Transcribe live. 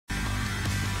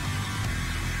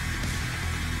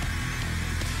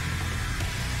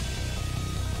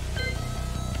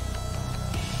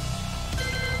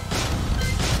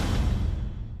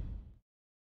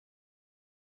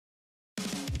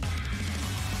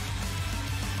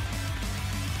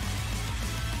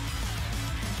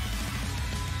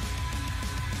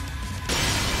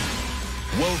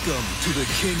Welcome to the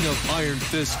King of Iron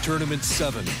Fist Tournament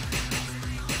 7.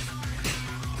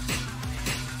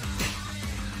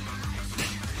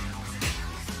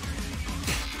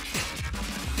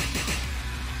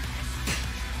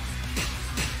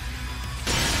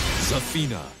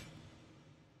 Zafina.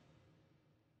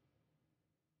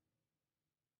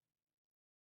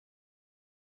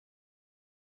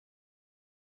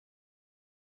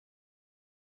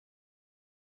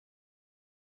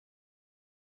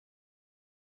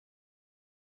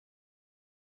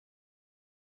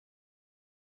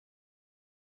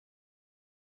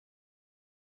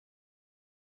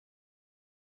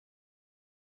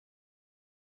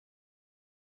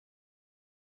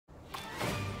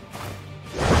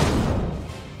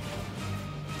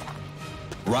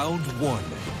 Round 1.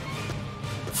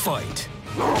 Fight.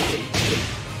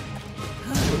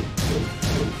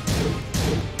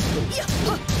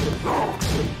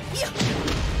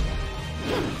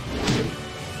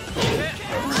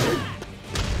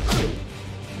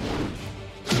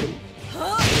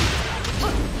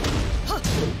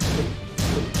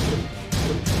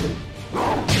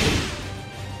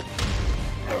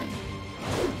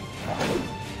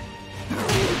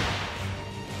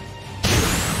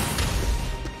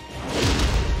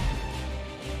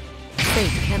 Fate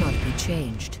cannot be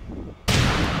changed.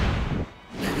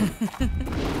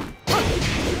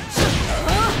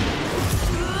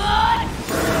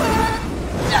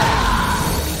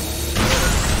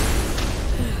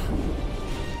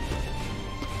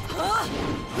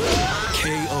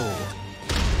 KO.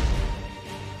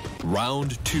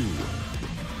 Round 2.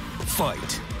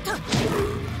 Fight.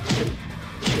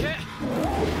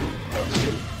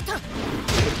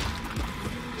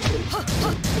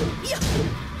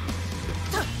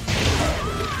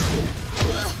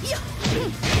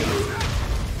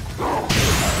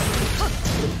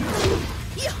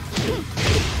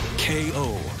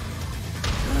 KO.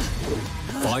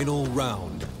 Final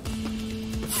round.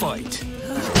 Fight.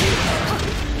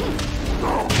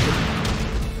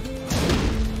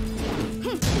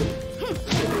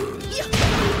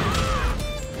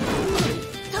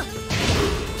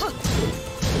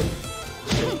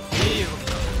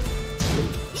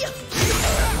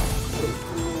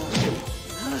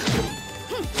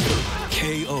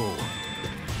 KO.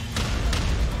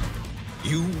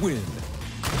 You win.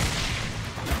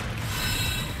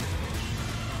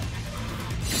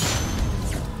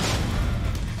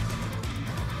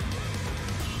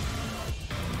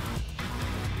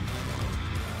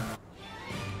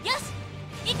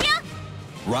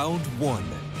 Round 1.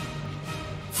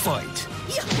 Fight.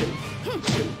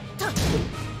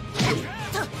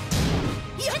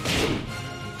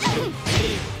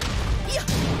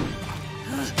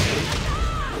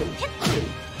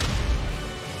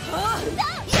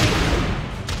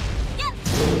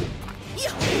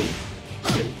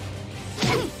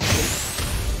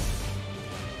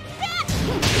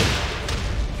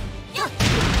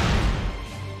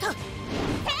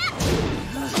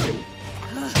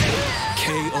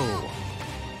 KO.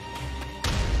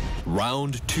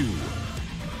 Round 2.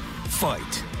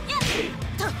 Fight.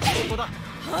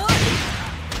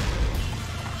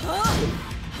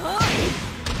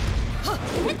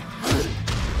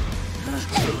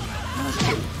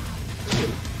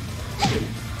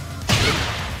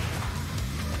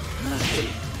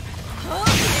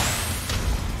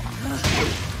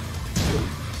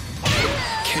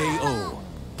 KO.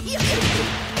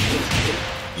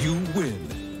 You win.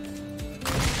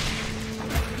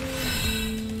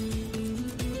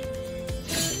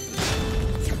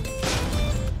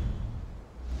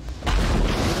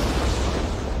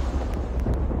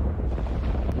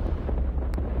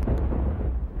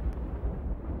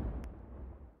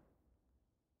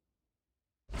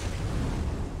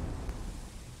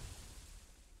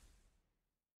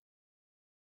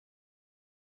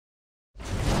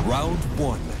 Round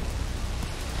 1.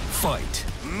 Fight.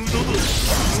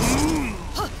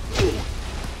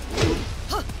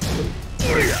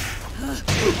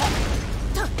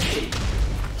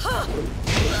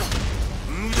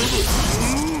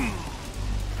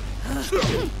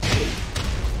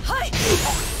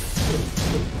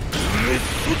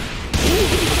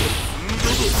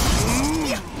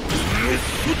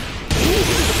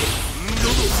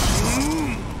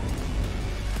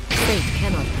 Fate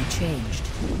cannot be changed.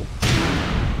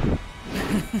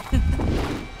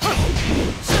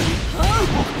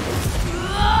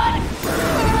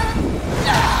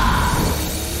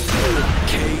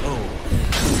 KO.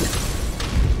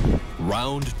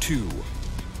 Round 2.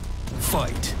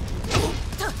 Fight.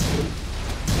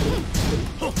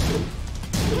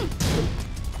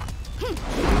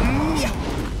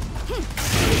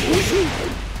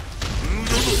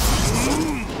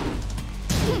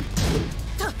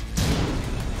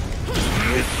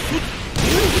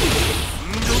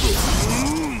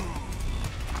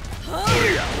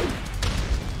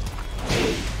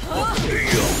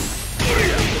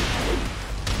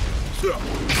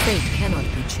 Fate cannot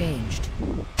be changed.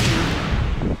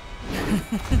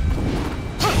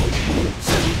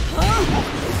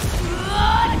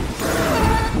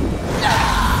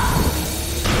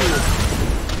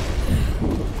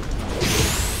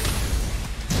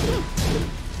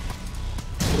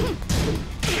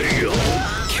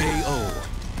 KO.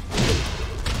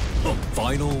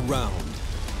 Final round.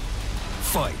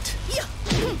 Fight.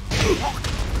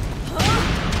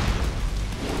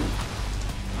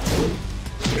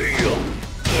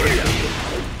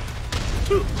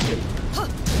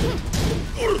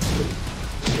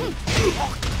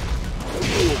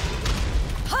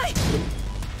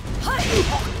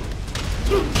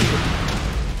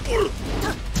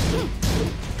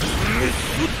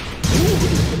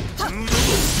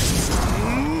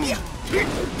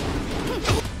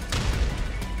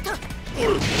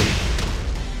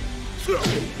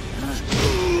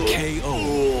 KO.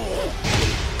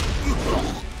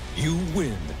 You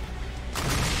win.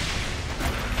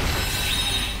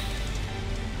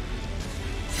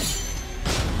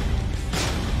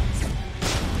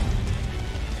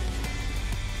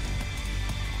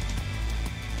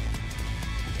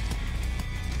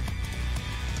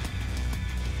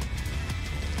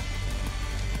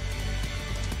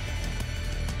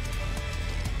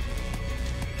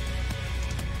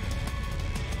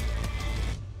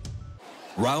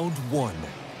 Round one.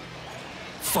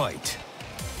 Fight.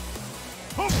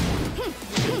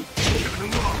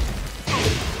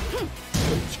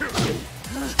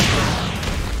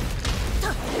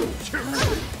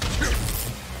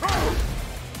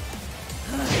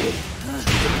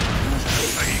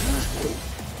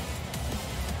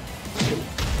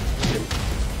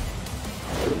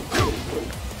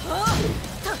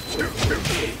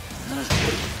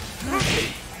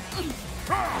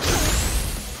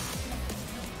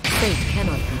 Fate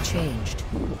cannot be changed.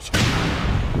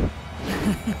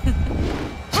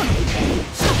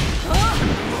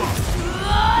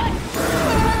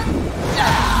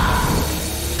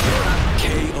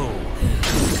 KO.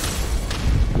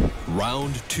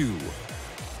 Round two.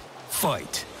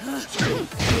 Fight.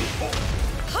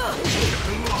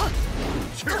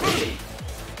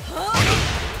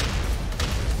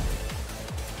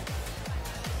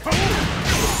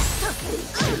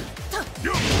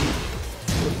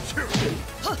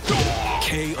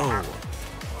 KO.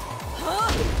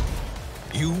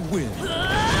 You win.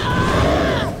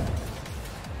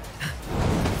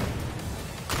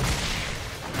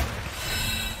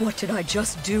 What did I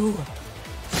just do?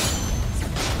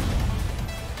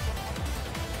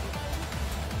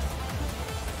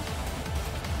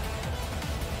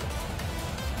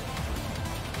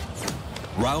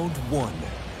 Round one.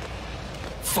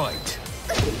 Fight.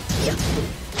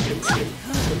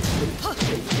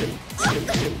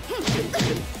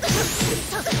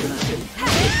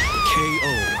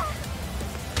 KO.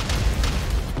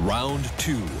 Round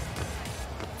two.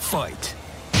 Fight.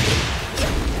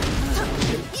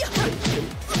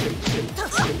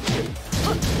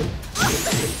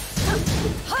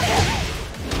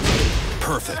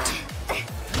 Perfect.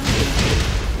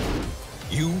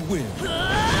 You win.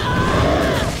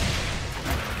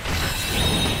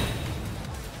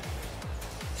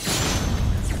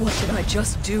 What did I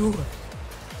just do?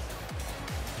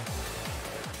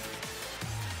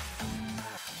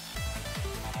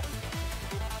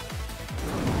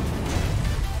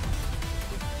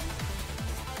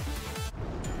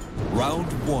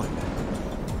 Round one.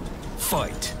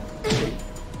 Fight.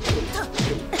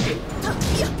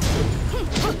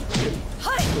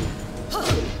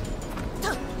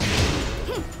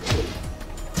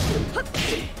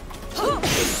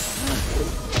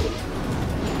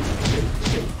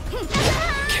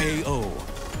 KO.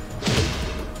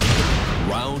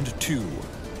 Round two.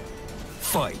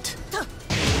 Fight.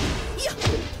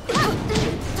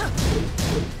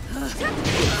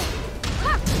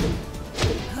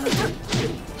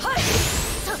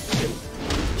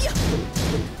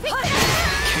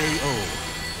 KO.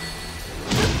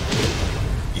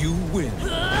 You win.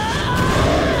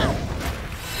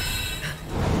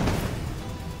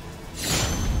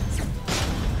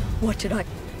 What did I...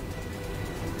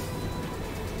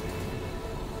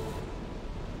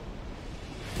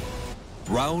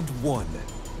 Round one.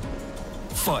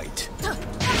 Fight.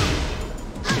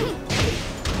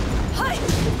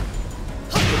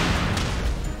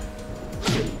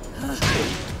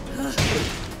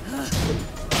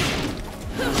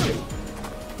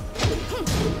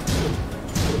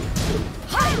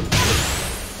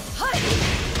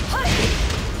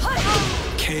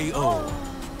 KO.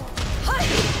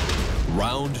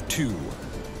 Round 2.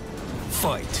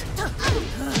 Fight.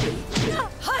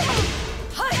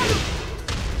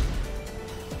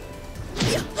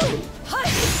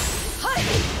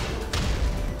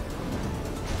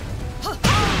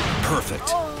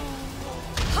 Perfect.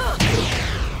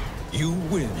 You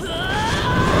win.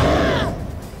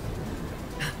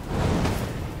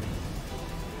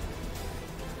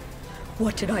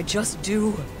 What did I just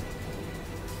do?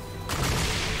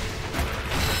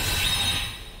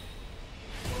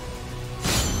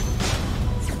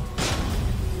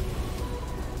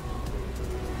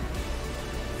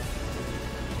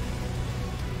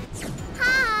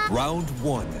 Round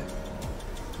 1.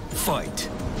 Fight.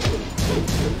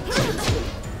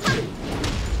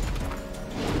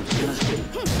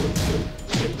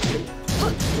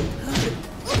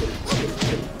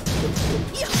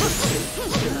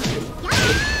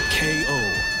 KO.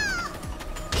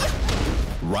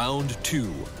 Round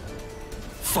 2.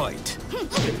 Fight.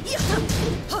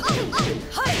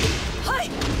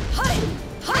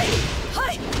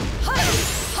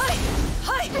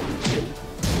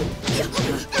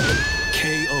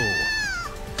 KO.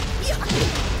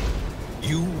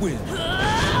 You win.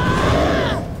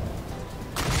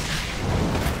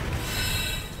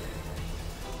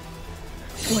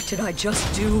 What did I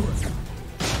just do?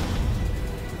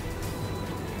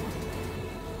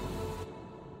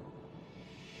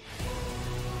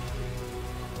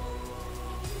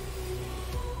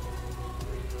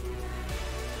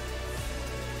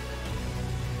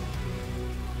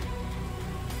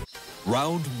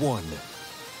 Round 1.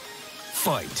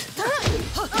 Fight.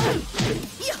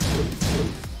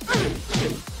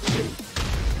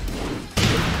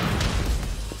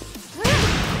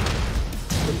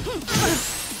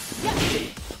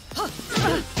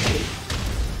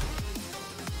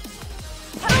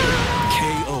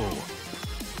 KO.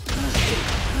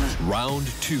 Round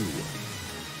 2.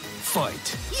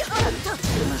 Fight.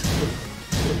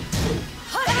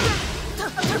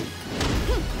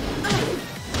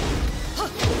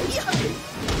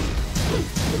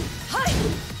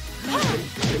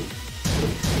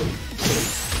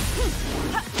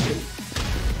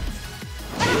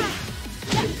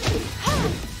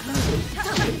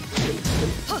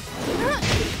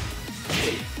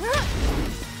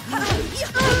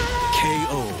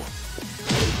 KO.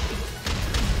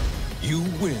 You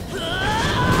win.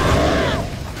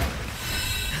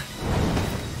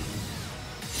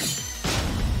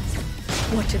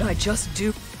 What did I just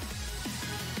do?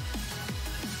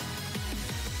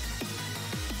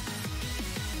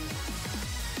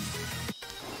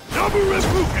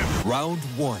 Round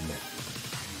 1.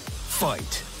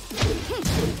 Fight.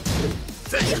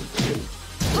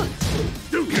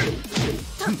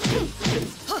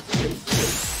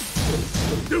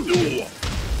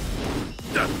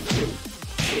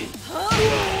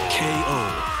 KO.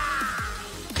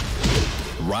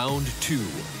 Round 2.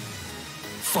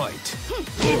 Fight.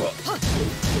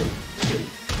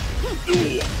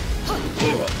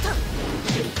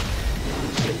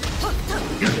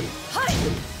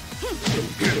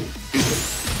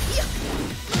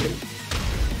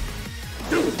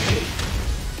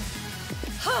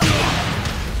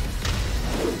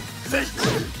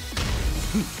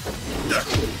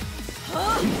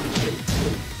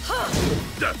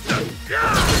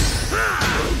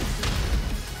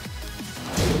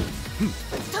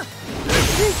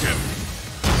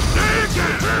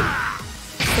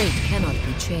 Fate cannot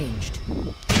be changed.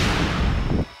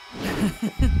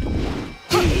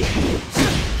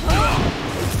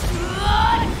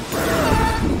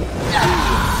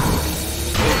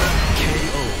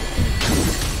 KO.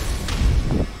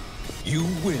 You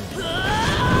win.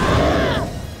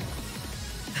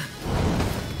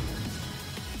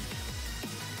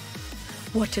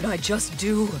 What did I just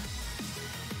do?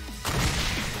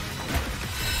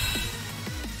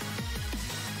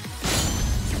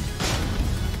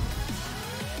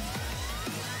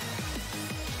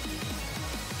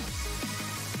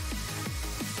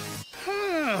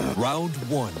 Round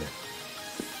 1.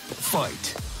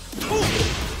 Fight.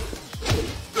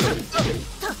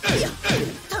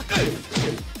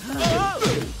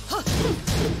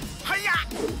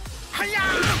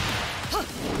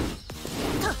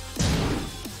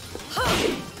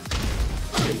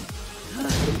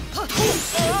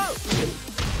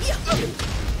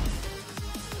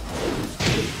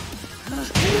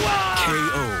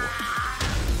 KO.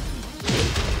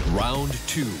 Round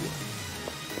 2.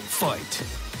 Fight.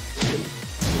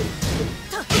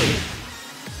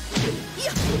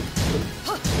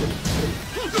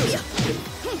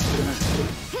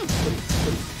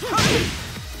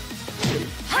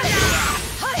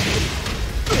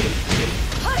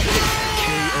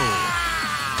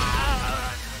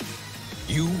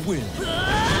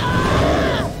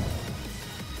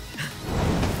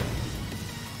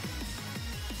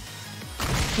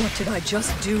 did I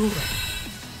just do?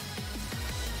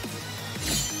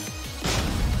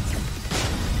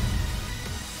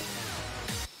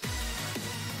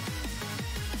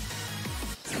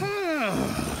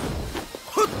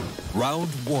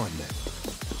 Round one.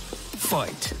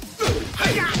 Fight.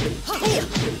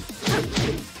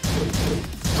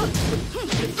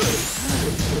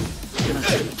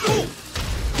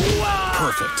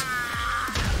 Perfect.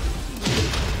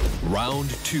 Round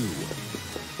two.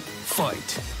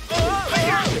 Fight.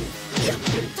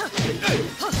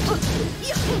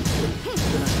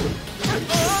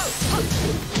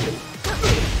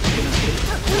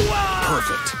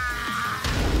 Perfect.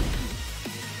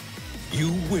 You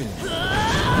win.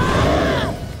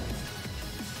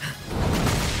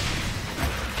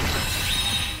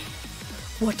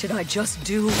 What did I just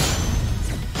do?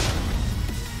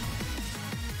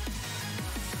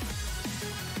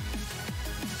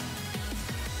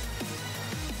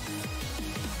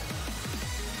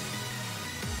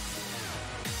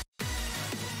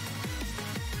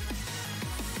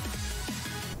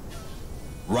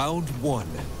 Round one.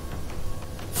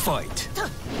 Fight.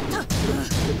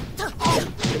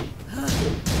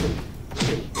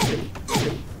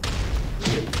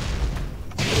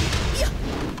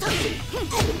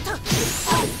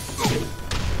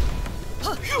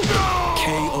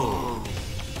 KO.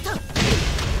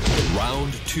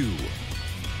 Round two.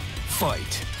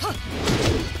 Fight.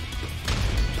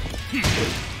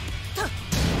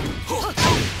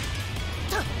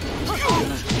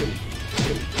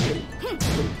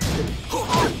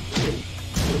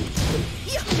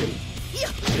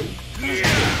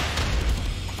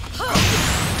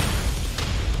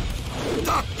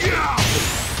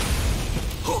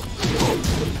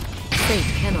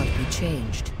 Fate cannot be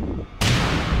changed.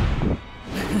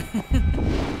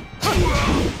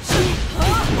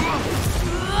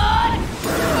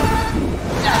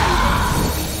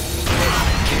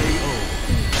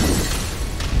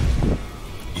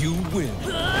 You win.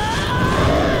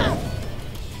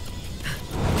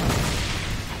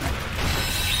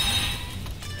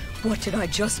 What did I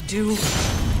just do?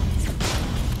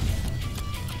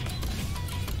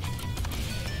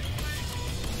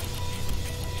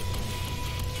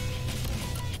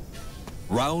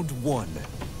 Round one.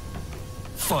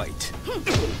 Fight.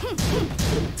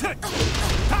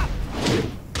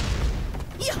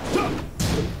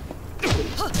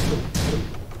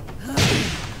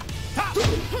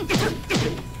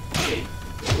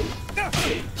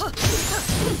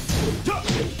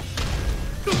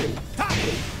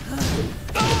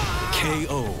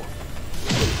 KO.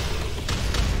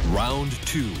 Round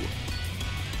two.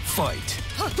 Fight.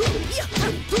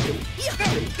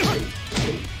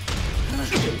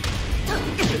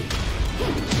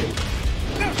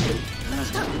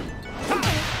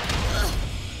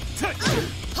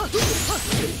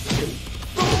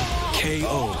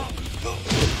 KO.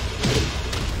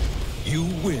 You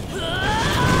win.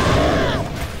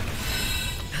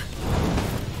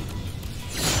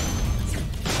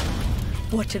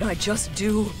 What did I just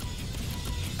do?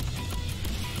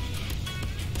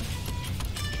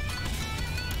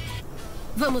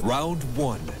 Round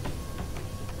one.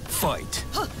 Fight.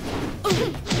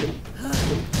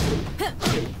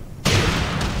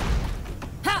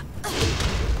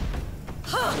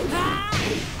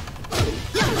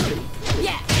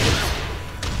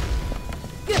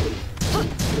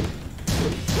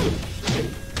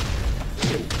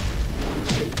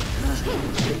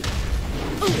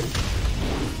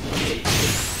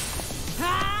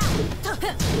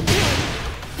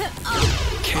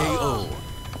 KO.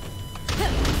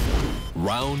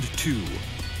 Round two.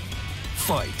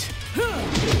 Fight.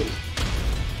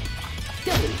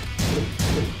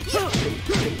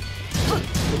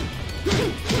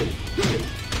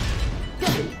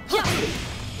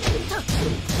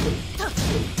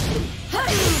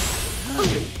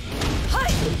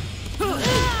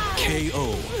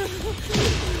 KO.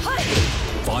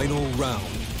 Final round.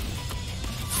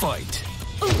 Fight.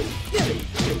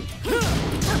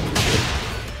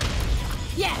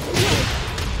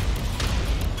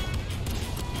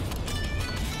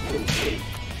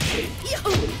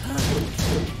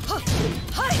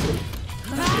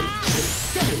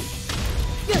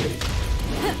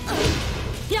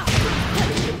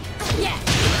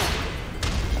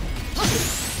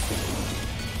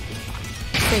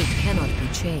 Fate cannot be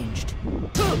changed.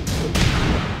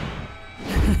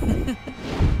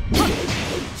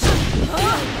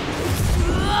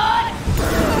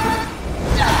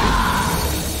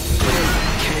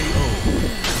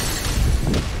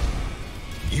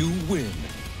 You win.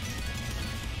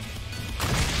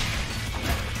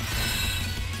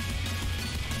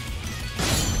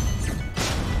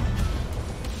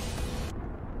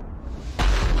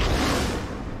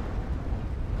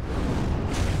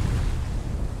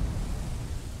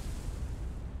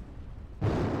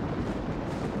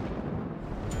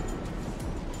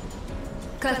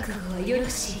 覚悟はよろ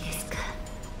しいですか。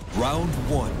 Round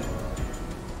 1.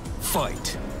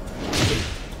 Fight.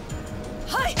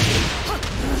 はい。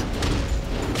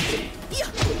いや。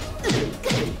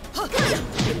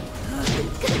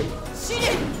死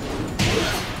ね。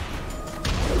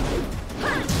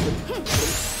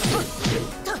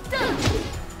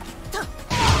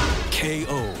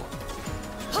KO.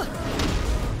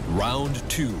 Round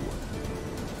 2.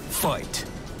 Fight.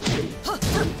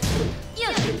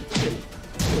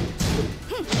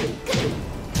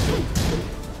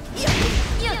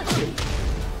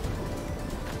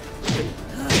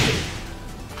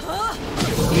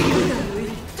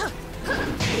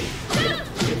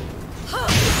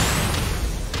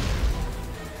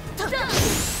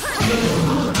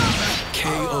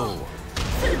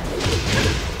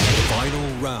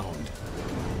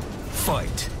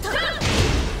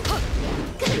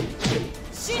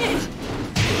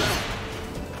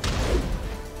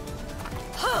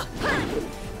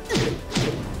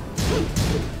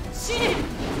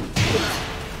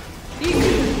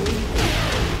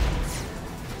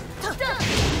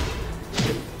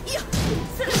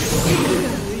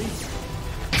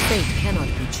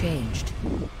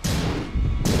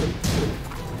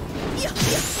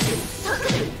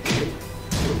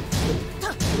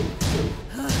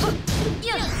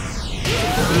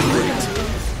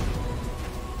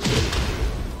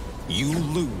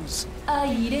 相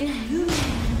入れない運命なんで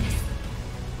す。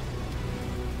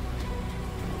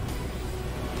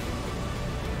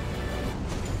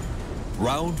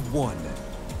 Round 1.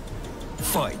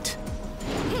 Fight.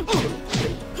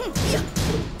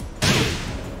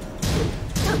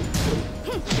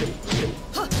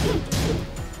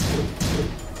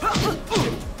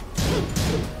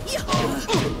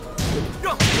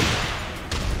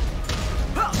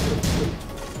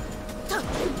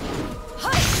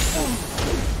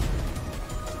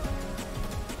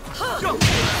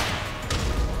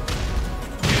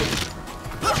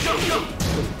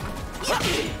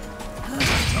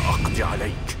 سأقضي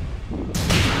عليك.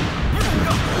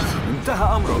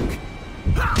 انتهى أمرك.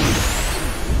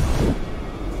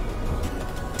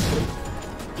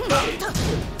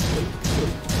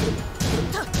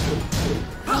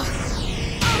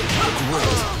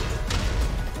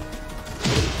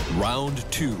 Round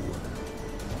 2.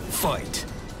 Fight.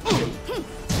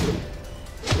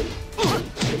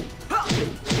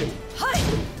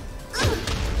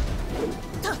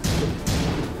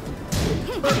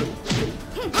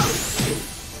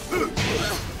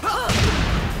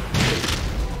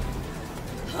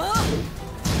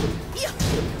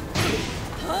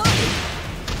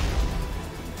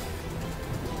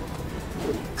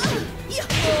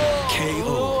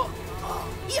 KO.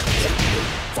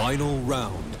 Final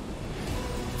round.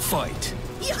 Fight.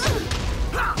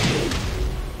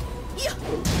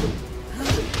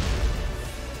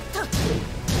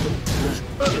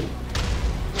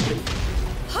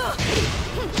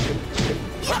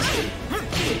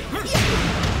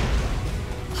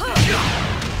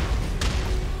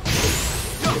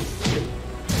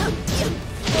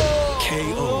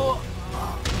 KO.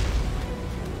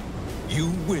 You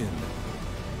win.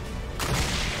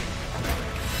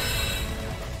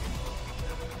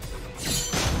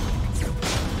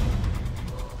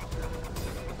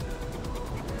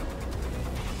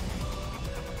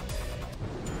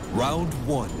 Round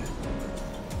 1.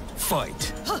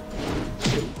 Fight.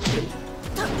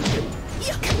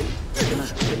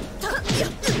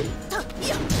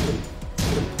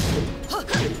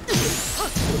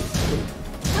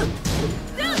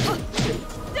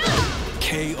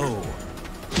 KO.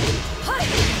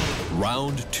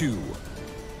 Round 2.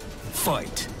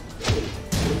 Fight.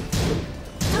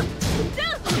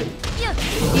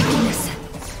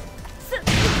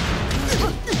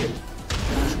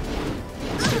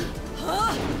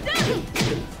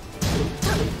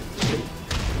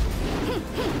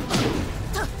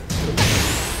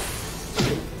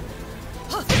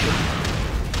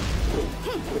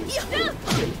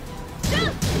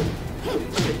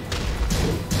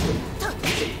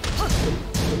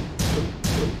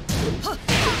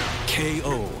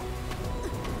 KO.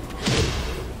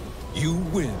 You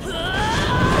win.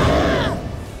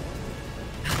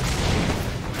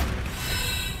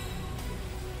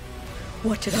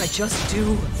 What did I just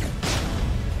do?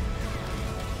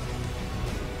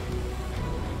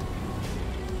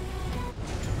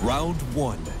 Round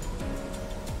 1.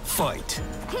 Fight.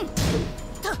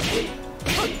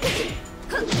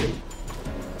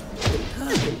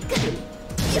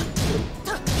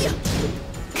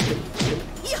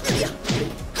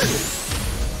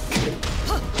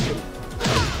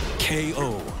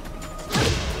 KO.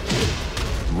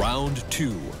 Round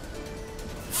 2.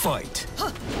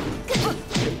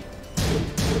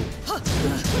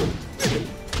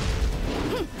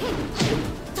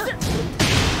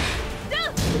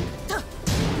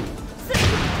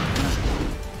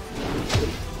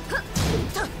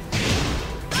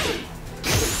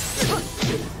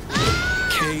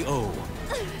 KO.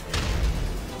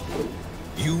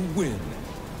 You win.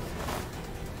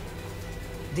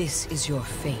 This is your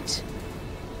fate.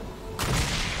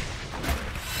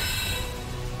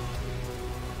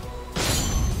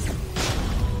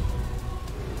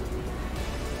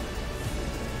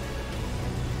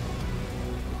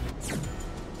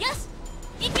 Yes!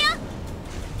 Ikyo!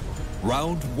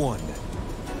 Round 1.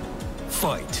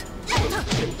 Fight.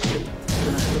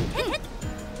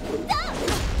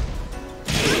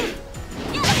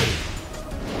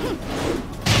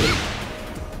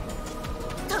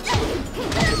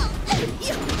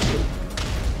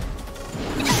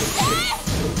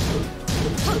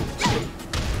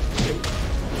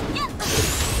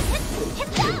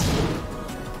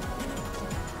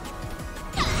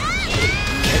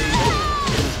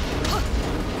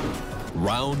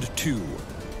 Round 2.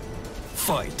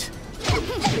 Fight.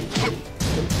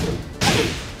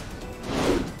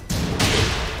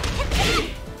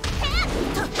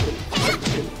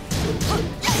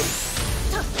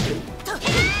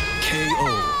 KO.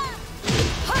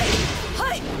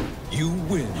 You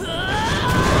win.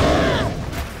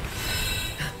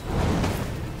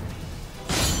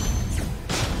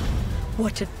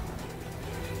 What did...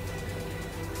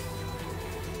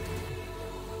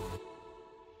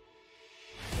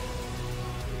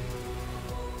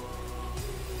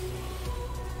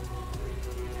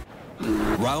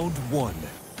 Round 1.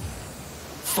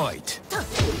 Fight.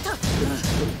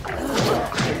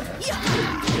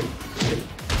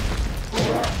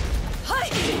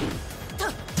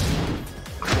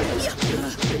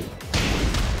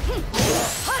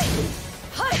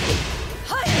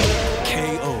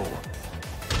 KO.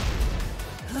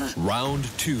 Round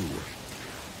 2.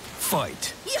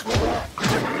 Fight.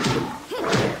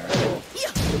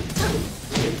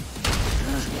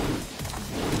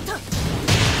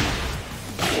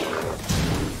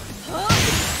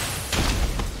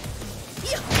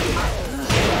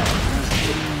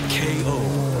 KO.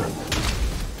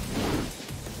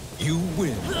 You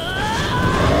win.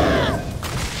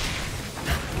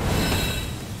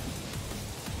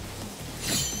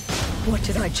 What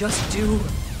did I just do?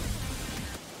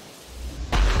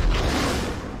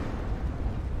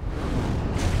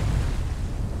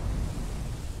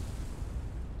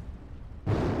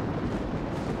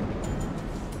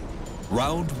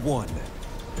 Round 1.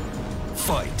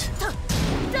 Fight.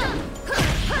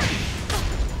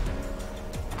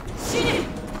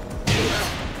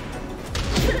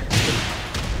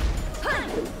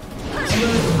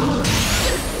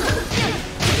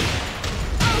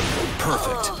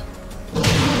 Perfect.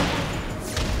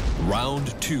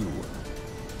 Round 2.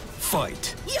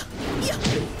 Fight.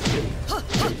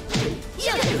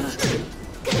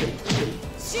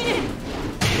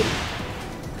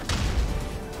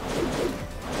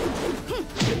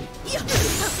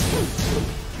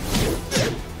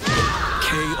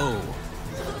 KO.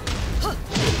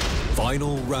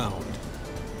 Final round.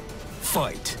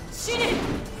 Fight.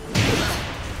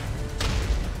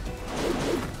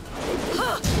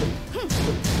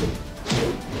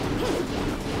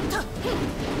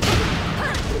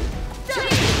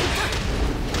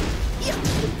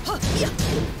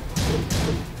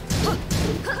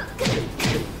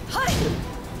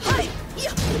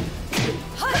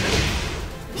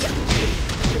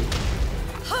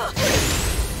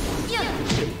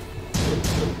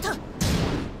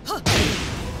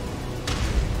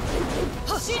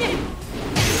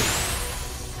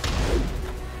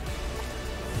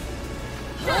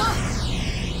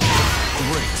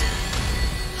 Great.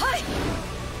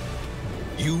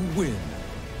 You win.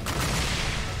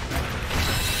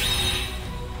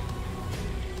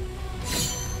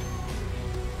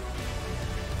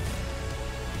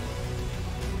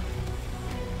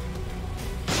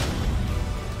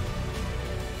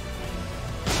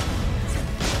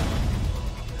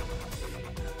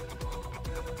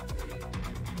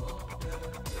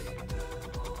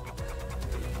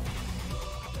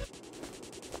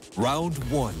 Round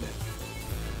 1.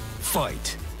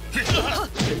 Fight.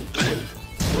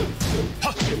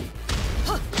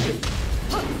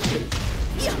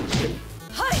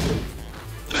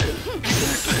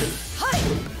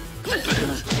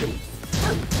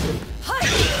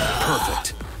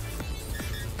 Perfect.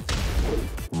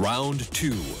 Round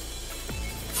 2.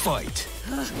 Fight.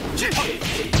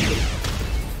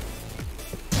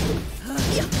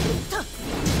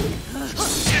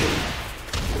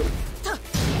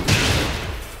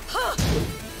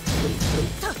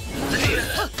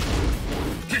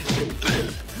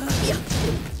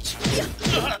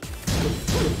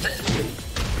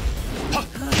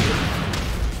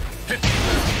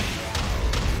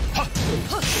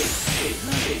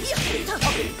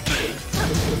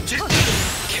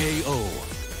 KO.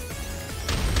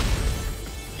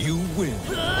 You win.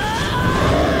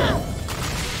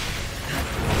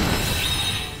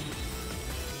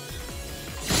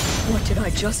 What did I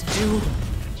just do?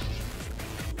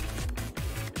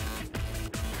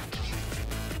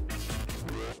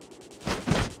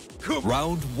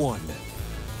 Round 1.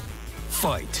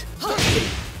 Fight.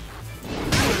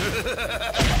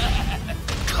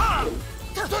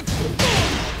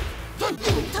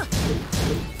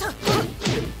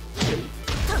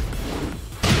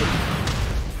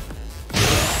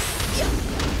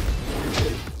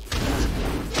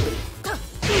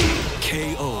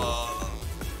 KO.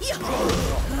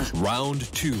 Round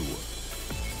 2.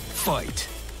 Fight.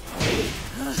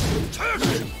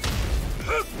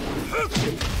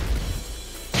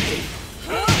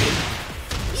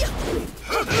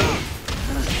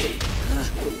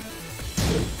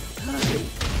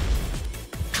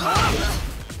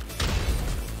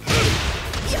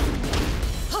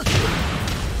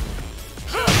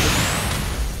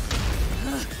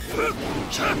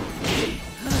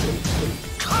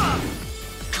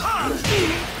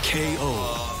 KO.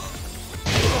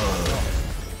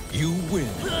 You win.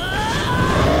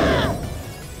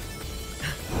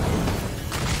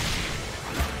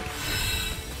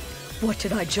 What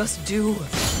did I just do?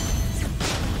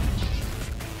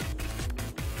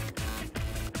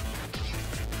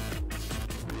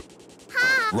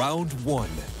 Round 1.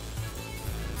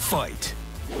 Fight.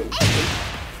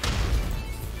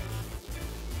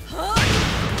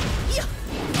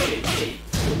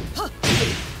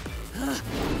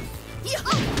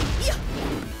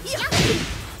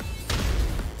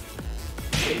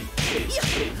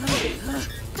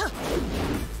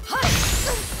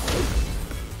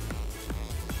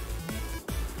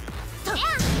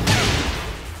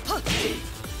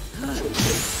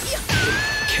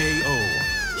 KO.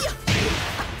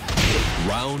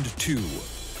 Round 2.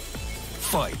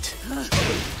 Fight.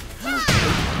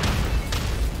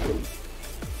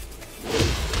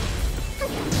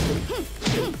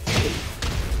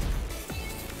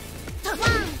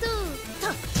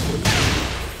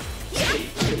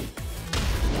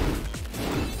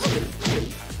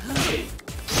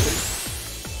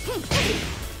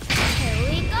 Here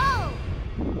we go.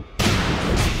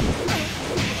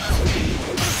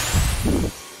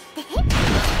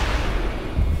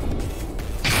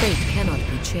 Fate cannot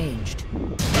be changed.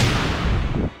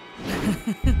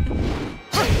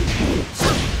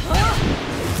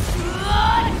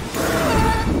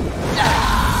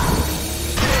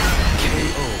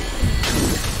 KO.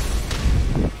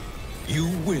 You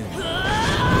win.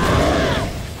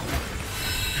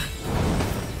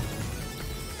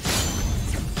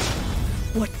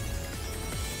 What?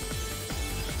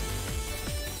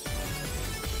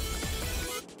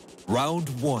 Round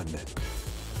 1.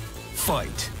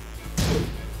 Fight.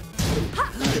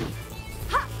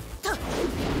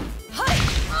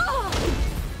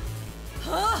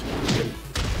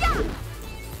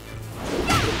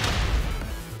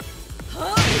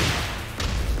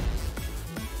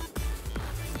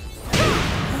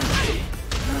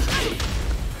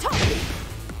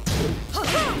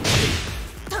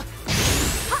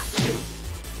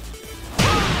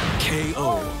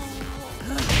 KO.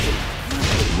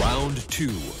 Round 2.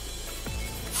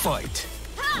 Fight.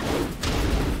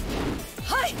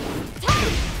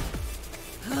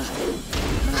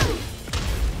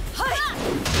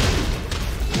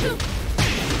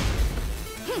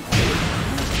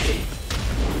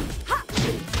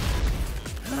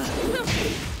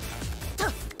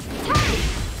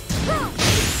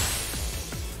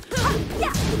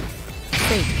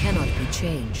 Fate cannot be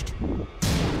changed.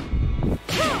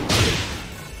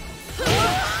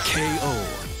 KO.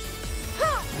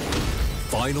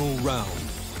 Final round.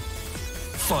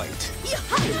 Fight.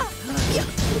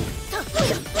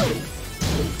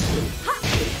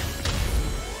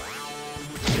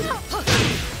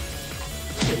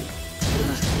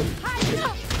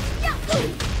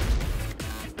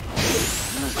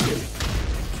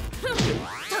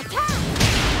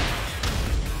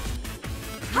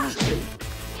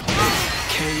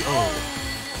 KO.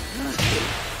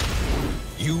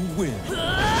 You win.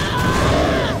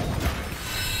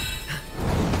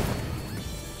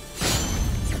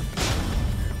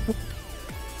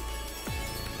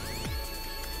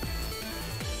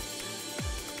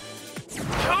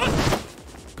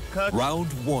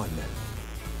 Round 1.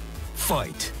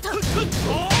 Fight.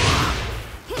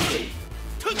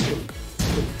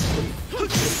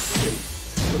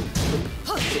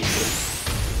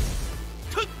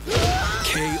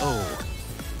 KO.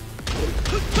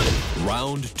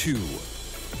 Round 2.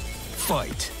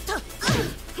 Fight.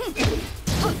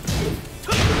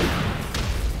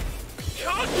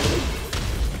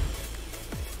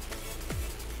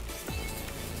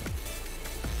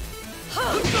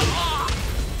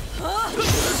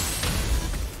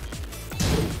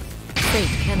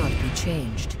 Fate cannot be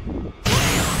changed.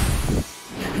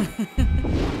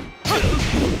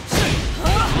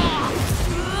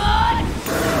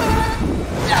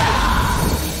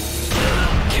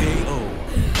 KO.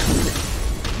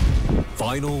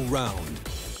 Final round.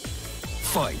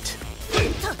 Fight.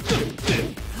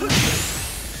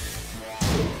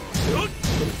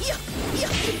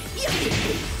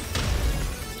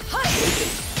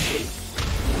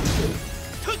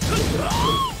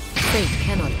 Fate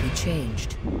cannot be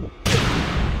changed.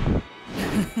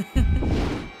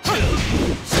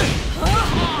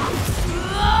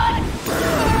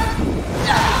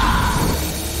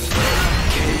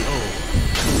 KO.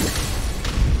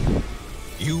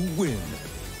 You win.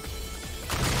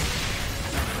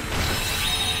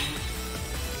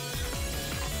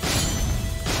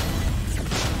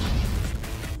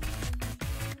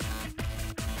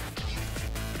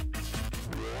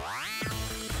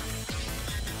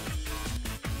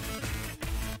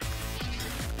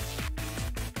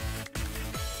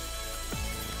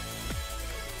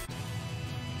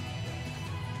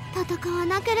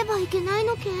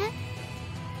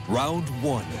 Round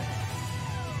 1.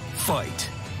 Fight.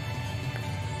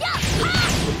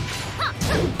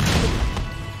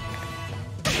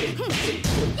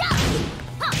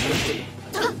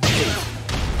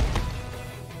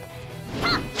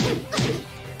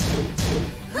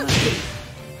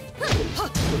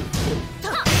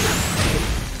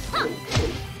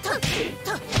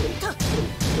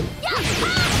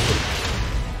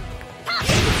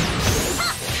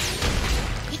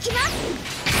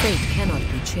 Fate cannot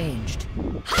be changed.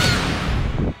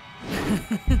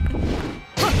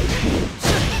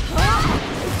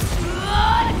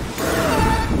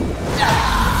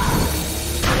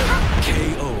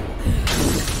 KO.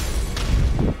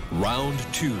 Round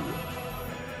 2.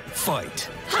 Fight.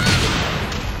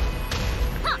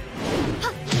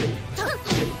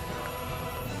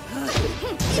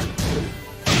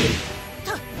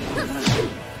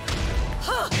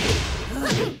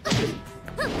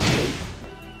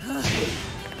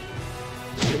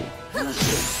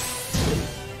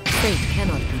 Fate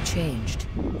cannot be changed.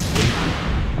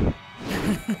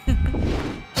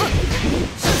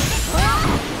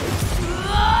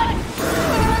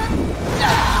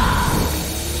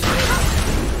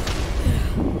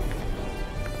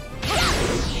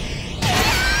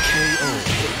 KO.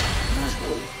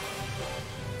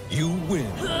 You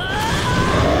win.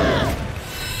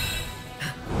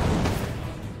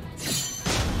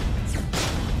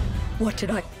 What did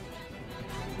I...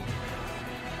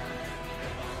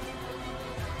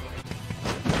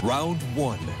 Round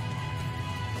 1.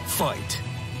 Fight.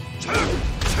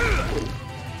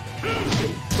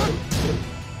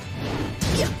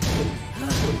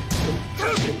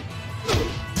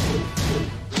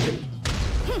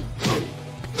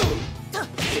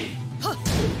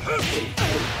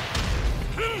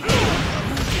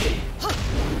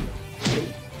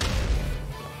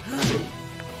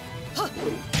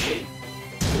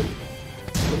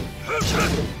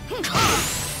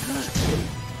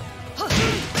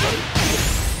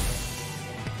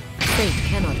 Fate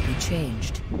cannot be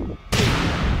changed.